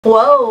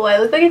Whoa, I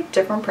look like a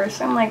different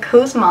person. Like,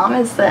 whose mom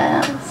is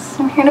this?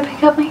 I'm here to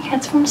pick up my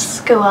kids from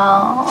school.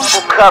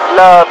 Cup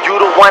love, you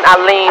the one I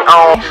lean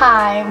on.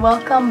 Hi,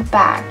 welcome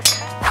back.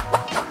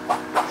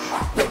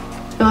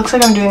 It looks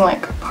like I'm doing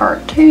like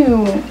part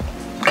 2.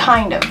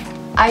 Kind of.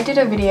 I did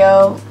a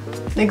video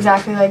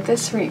exactly like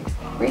this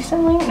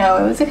recently. No,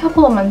 it was a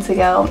couple of months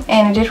ago,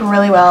 and it did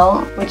really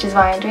well, which is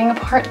why I'm doing a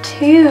part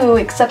 2,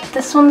 except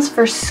this one's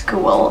for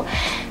school,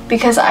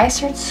 because I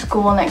start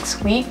school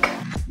next week.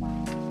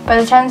 By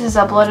the time this is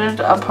uploaded,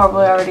 I'll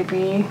probably already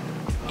be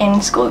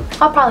in school.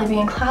 I'll probably be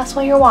in class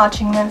while you're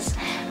watching this.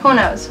 Who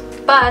knows?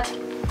 But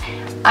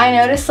I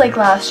noticed like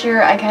last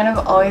year, I kind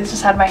of always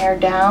just had my hair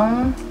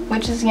down,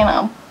 which is, you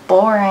know,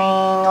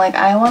 boring. Like,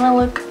 I want to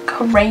look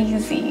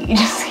crazy.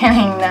 Just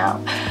kidding,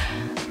 no.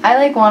 I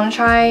like want to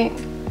try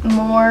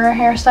more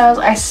hairstyles.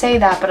 I say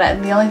that,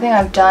 but the only thing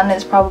I've done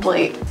is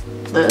probably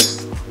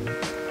this.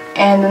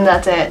 And then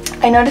that's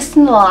it. I noticed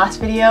in the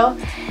last video,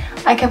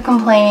 I kept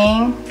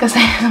complaining because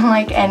I didn't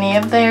like any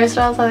of the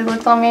hairstyles that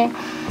looked on me.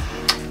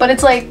 But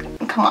it's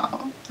like, come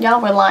on. Y'all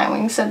were lying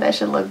when you said that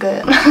should look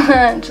good.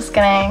 Just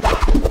kidding.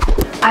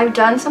 I've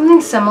done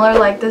something similar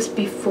like this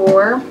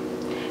before,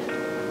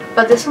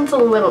 but this one's a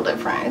little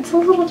different. It's a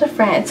little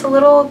different. It's a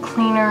little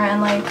cleaner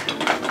and like,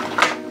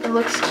 it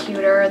looks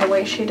cuter the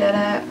way she did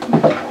it.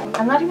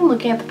 I'm not even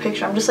looking at the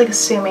picture. I'm just like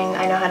assuming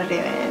I know how to do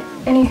it.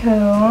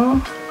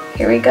 Anywho,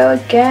 here we go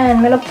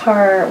again. Middle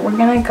part. We're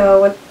gonna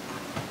go with,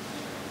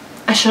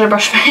 I should have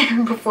brushed my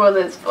hair before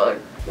this, but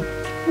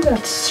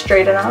that's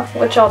straight enough.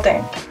 What y'all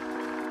think?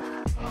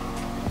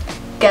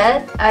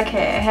 Good?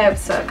 Okay, I hope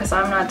so, because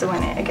I'm not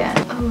doing it again.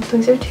 Oh,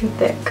 these are too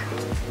thick.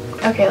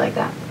 Okay, like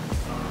that.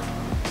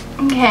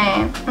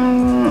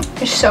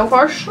 Okay, so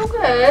far so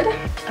good.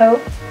 Oh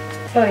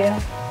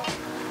yeah.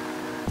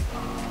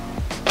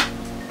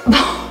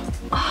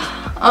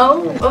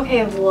 Oh,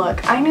 okay,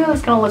 look. I knew it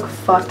was gonna look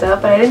fucked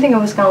up, but I didn't think it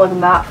was gonna look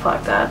that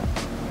fucked up.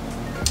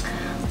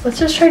 Let's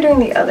just try doing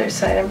the other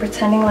side and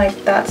pretending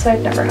like that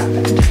side never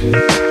happened.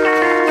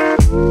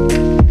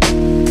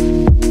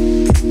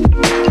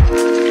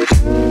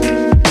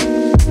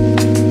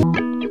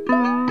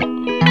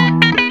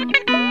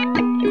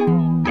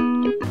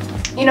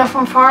 You know,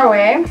 from far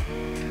away,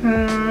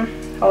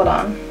 hold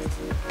on.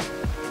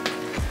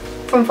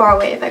 From far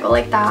away, if I go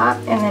like that,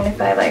 and then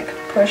if I like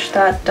push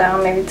that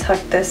down, maybe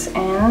tuck this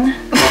in.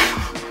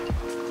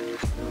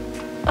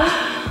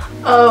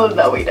 Oh,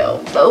 no we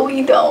don't. No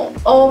we don't.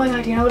 Oh my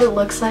god, you know what it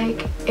looks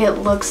like? It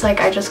looks like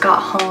I just got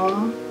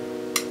home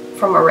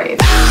from a rave.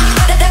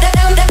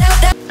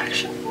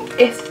 Actually,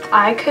 if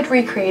I could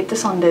recreate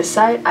this on this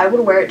side, I would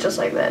wear it just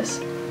like this.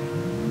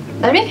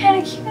 That'd be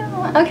kind of cute.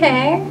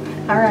 Okay.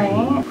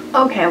 Alright.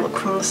 Okay, look,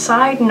 from the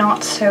side,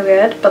 not so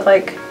good, but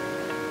like,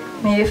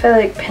 maybe if I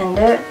like pinned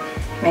it,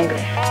 maybe.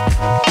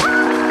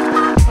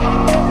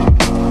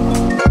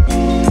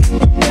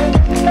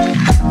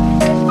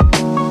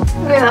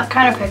 Okay, that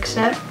kind of fixed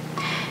it.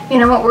 You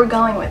know what, we're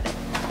going with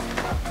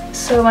it.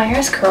 So my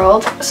hair's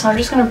curled, so I'm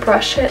just gonna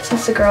brush it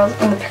since the girl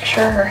in the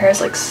picture, her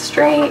hair's like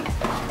straight.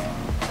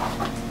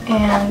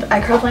 And I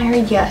curled my hair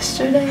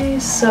yesterday,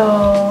 so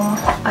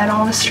I don't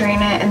want to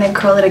straighten it and then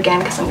curl it again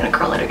because I'm gonna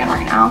curl it again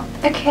right now.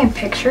 Okay,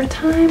 picture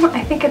time.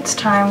 I think it's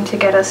time to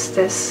get us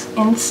this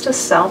Insta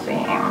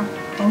selfie.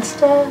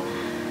 Insta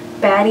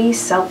BaDdiE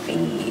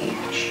selfie.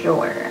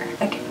 Sure.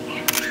 Okay.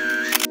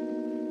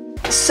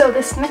 So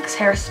this next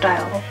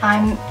hairstyle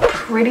I'm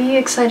pretty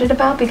excited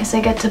about because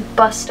I get to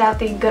bust out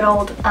the good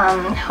old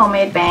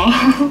homemade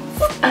bangs.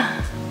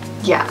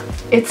 Yeah,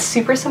 it's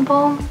super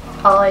simple.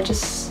 All I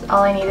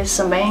need is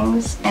some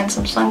bangs and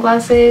some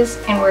sunglasses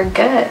and we're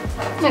good.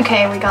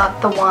 Okay, we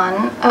got the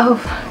one. Oh,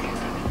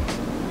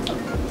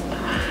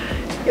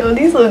 yo,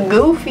 these look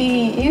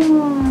goofy. Ew.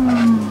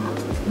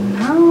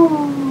 No.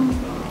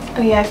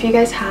 Oh yeah, if you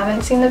guys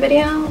haven't seen the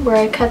video where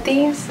I cut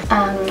these,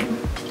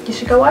 you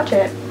should go watch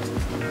it.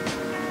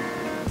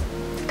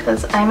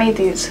 Because I made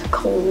these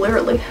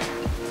clearly.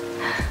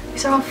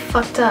 These are all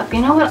fucked up.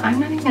 You know what? I'm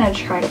not even gonna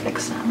try to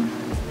fix them.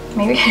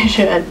 Maybe I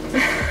should.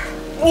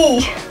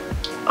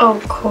 Oh,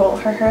 cool.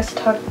 Her hair's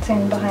tucked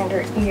in behind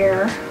her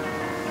ear.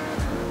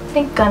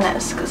 Thank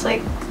goodness, because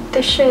like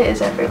this shit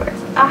is everywhere.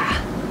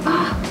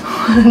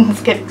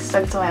 It's getting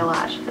stuck to my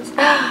lashes.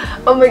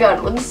 Oh my god,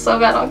 it looks so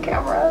bad on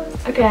camera.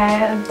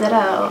 Okay,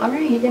 ditto.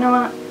 Alright, you know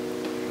what?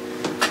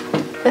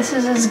 This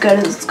is as good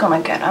as it's gonna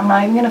get. I'm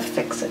not even gonna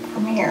fix it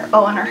from here.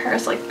 Oh, and her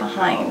hair's like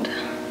behind.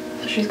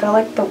 So she's got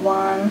like the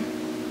one.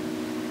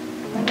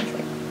 And it's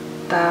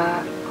like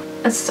that.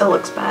 It still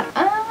looks bad.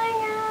 Oh my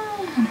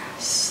god.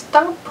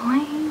 Stop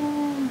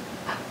playing.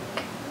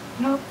 Okay.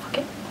 No, fuck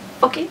it.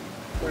 Fuck it.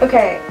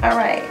 Okay,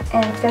 alright.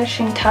 And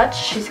finishing touch,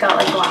 she's got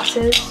like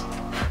glasses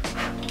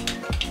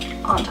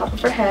on top of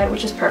her head,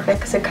 which is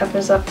perfect because it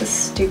covers up the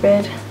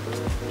stupid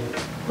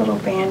little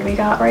band we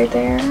got right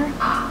there.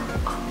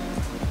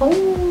 Oh,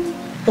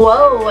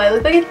 whoa, I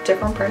look like a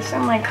different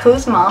person. Like,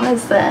 whose mom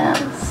is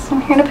this?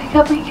 I'm here to pick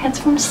up my kids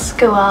from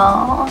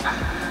school.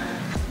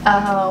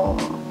 Oh,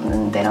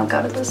 they don't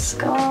go to this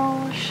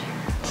school. Shit.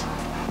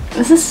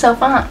 This is so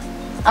fun.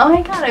 Oh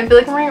my god, I feel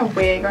like I'm wearing a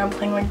wig or I'm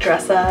playing like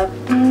dress up.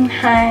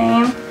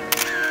 Hi.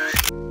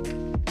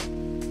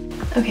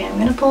 Okay, I'm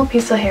gonna pull a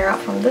piece of hair out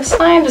from this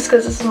side just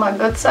because this is my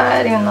good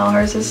side, even though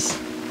hers is, I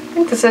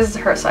think this is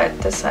her side,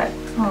 this side.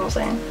 You know what I'm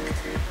saying?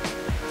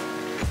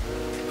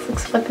 This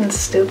looks fucking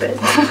stupid.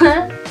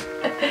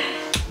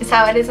 It's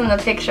how it is in the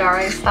picture,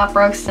 alright? Stop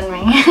roasting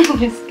me.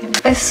 Just kidding.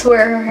 I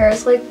swear her hair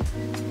is like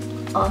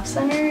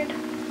off-centered,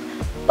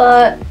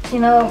 but you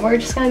know, we're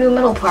just gonna do a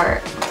middle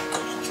part.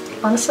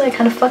 Honestly, I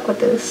kind of fuck with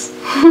this.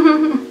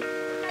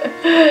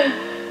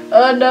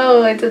 Oh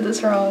no, I did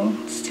this wrong.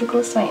 It's too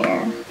close to my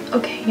ear.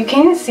 Okay, you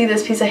can't even see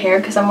this piece of hair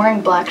because I'm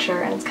wearing black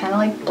shirt and it's kind of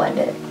like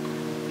blended.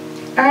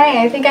 Alright,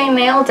 I think I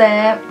nailed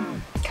it.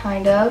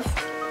 Kind of.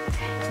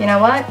 You know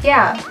what?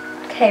 Yeah.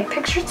 Okay,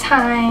 picture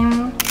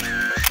time.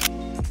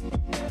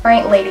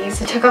 Alright,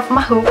 ladies, I took off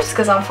my hoops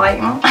because I'm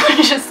fighting. I'm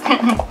just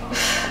kidding.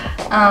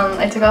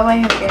 I took off my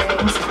hoop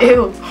earrings.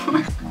 Ew.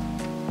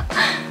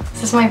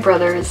 This is my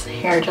brother's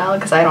hair gel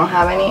because I don't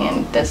have any,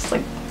 and there's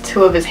like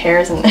 2 of his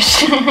hairs in this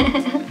shit.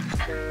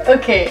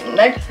 Okay,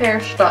 next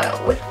hairstyle.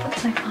 What the fuck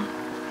is I called?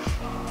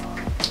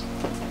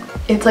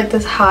 It's like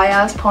this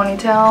high-ass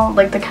ponytail,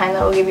 like the kind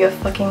that will give you a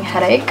fucking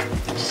headache.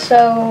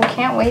 So,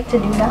 can't wait to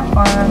do that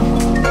one.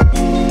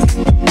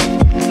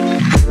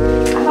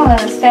 I don't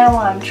understand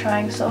why I'm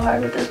trying so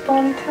hard with this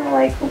ponytail.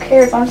 Like, who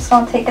cares? I'm just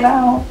gonna take it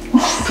out.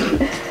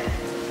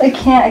 I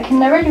can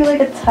never do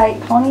like a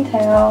tight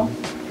ponytail.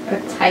 A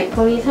tight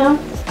ponytail?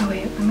 Oh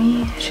wait, let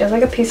me, she has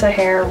like a piece of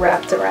hair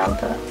wrapped around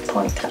the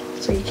ponytail,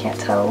 so you can't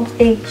tell.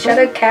 Hey, shut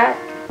up, cat.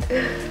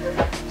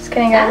 Just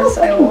kidding, guys.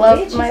 I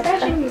love my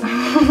pet.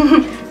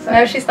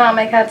 No, she's not.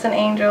 My cat's an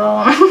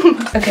angel.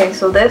 Okay,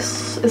 so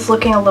this is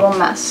looking a little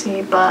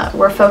messy, but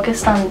we're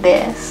focused on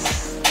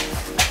this.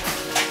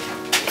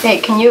 Okay,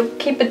 can you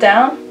keep it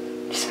down?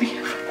 Just make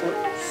it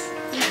focus.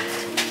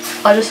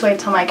 I'll just wait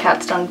till my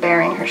cat's done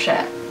burying her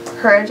shit.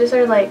 Her edges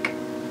are like,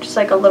 just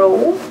like a little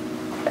whoop.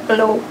 I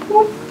don't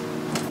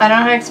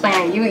know how to explain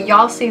it.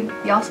 Y'all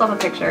saw the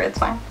picture. It's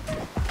fine.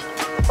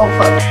 Oh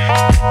fuck.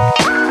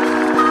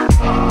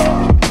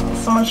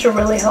 Someone should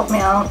really help me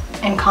out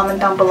and comment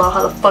down below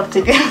how the fuck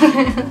to do this.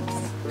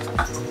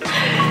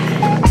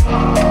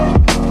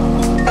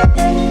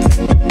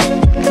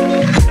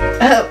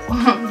 Oh.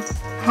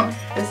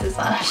 This is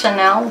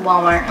Chanel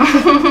Walmart.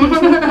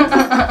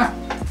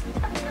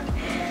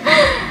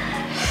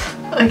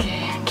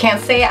 Okay,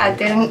 can't say I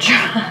didn't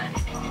try.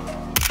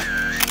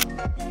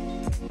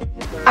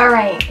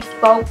 Alright,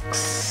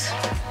 folks.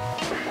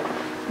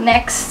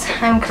 Next,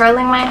 I'm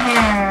curling my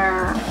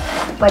hair,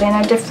 but in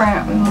a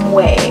different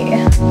way.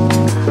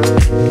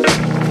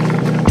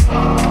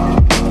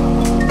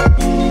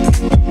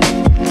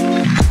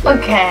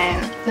 Okay,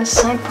 this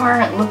side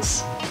part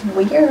looks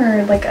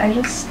weird. Like,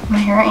 my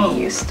hair ain't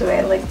used to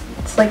it. Like,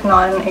 it's like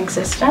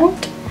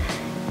non-existent.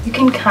 You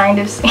can kind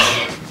of see.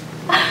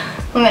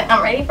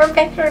 I'm ready for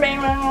picture day.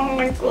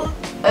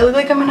 I look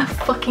like I'm in a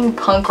fucking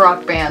punk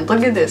rock band.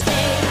 Look at this.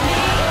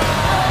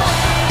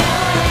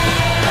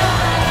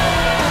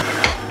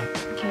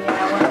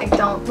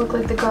 Don't look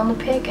like the girl in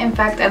the pic. In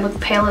fact, I look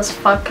pale as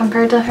fuck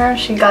compared to her.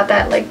 She got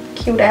that like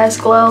cute ass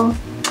glow.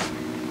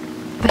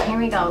 But here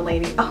we go,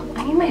 lady. Oh,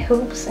 I need my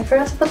hoops. I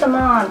forgot to put them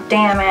on.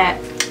 Damn it.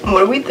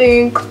 What do we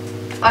think?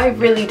 I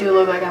really do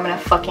look like I'm in a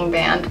fucking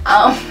band.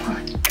 Oh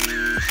my.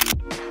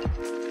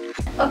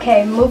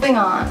 Okay, moving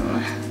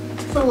on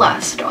to the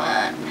last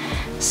one.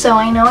 So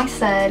I know I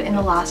said in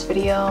the last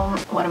video,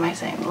 what am I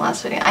saying in the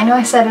last video? I know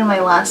I said in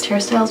my last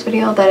hairstyles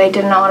video that I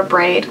didn't know how to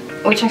braid,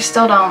 which I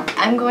still don't.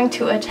 I'm going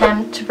to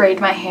attempt to braid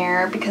my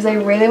hair because I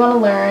really want to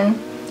learn,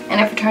 and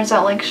if it turns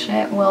out like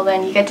shit, well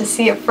then you get to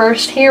see it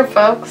first here,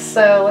 folks.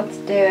 So let's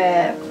do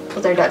it.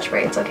 Well, they're Dutch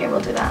braids. Okay, we'll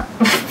do that.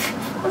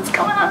 What's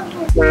going on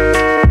here?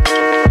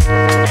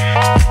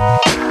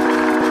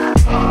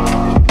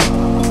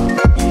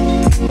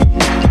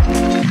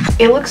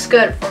 It looks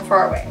good from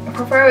far away.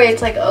 From far away,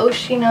 it's like, oh,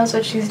 she knows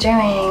what she's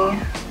doing.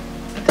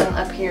 But then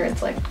up here,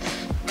 it's like,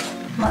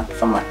 not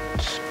so much.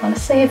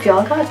 Honestly, if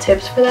y'all got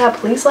tips for that,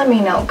 please let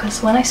me know.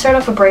 Because when I start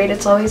off a braid,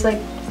 it's always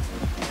like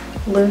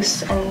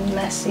loose and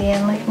messy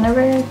and like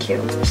never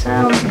cute.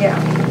 So, yeah.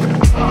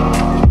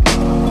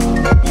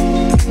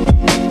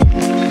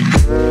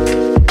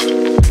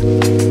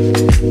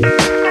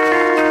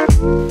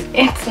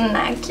 It's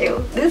not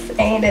cute. This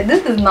ain't it.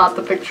 This is not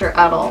the picture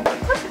at all.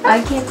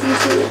 I can't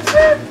see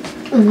it.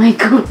 Oh my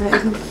god.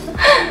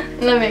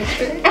 Let me make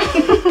sure.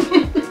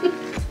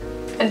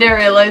 I didn't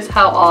realize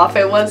how off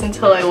it was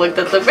until I looked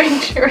at the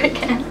picture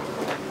again.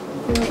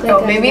 Like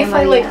oh, maybe if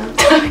I like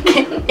tuck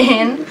it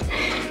in,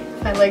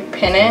 if I like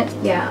pin it.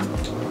 Yeah.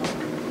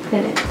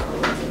 Pin it.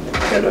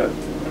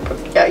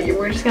 Yeah, you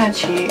were just gonna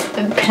cheat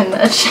and pin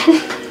that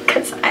shit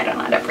because I don't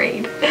know how to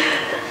braid.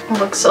 It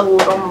looks a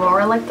little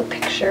more like the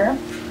picture.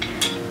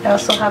 I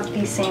also have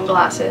these same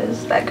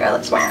glasses that girl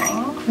is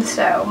wearing.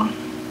 So,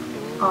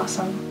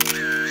 awesome.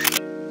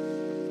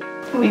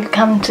 We've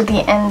come to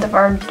the end of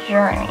our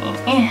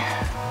journey.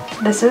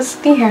 This is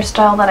the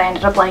hairstyle that I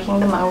ended up liking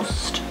the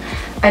most.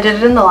 I did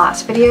it in the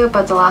last video,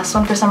 but the last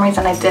one for some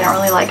reason I didn't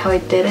really like how I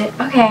did it.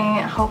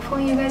 Okay,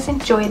 hopefully you guys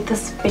enjoyed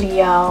this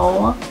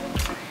video.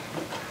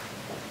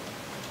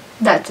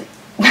 That's it.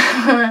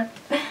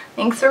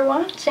 Thanks for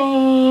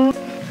watching.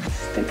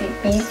 Stupid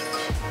beach.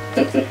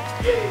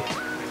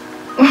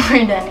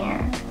 We're done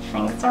here.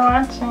 Thanks for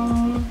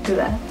watching. Do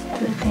that.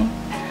 Do the thing.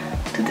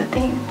 Do the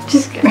thing.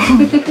 Just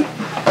kidding.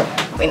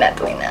 We're not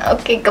doing that.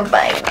 Okay,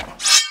 goodbye.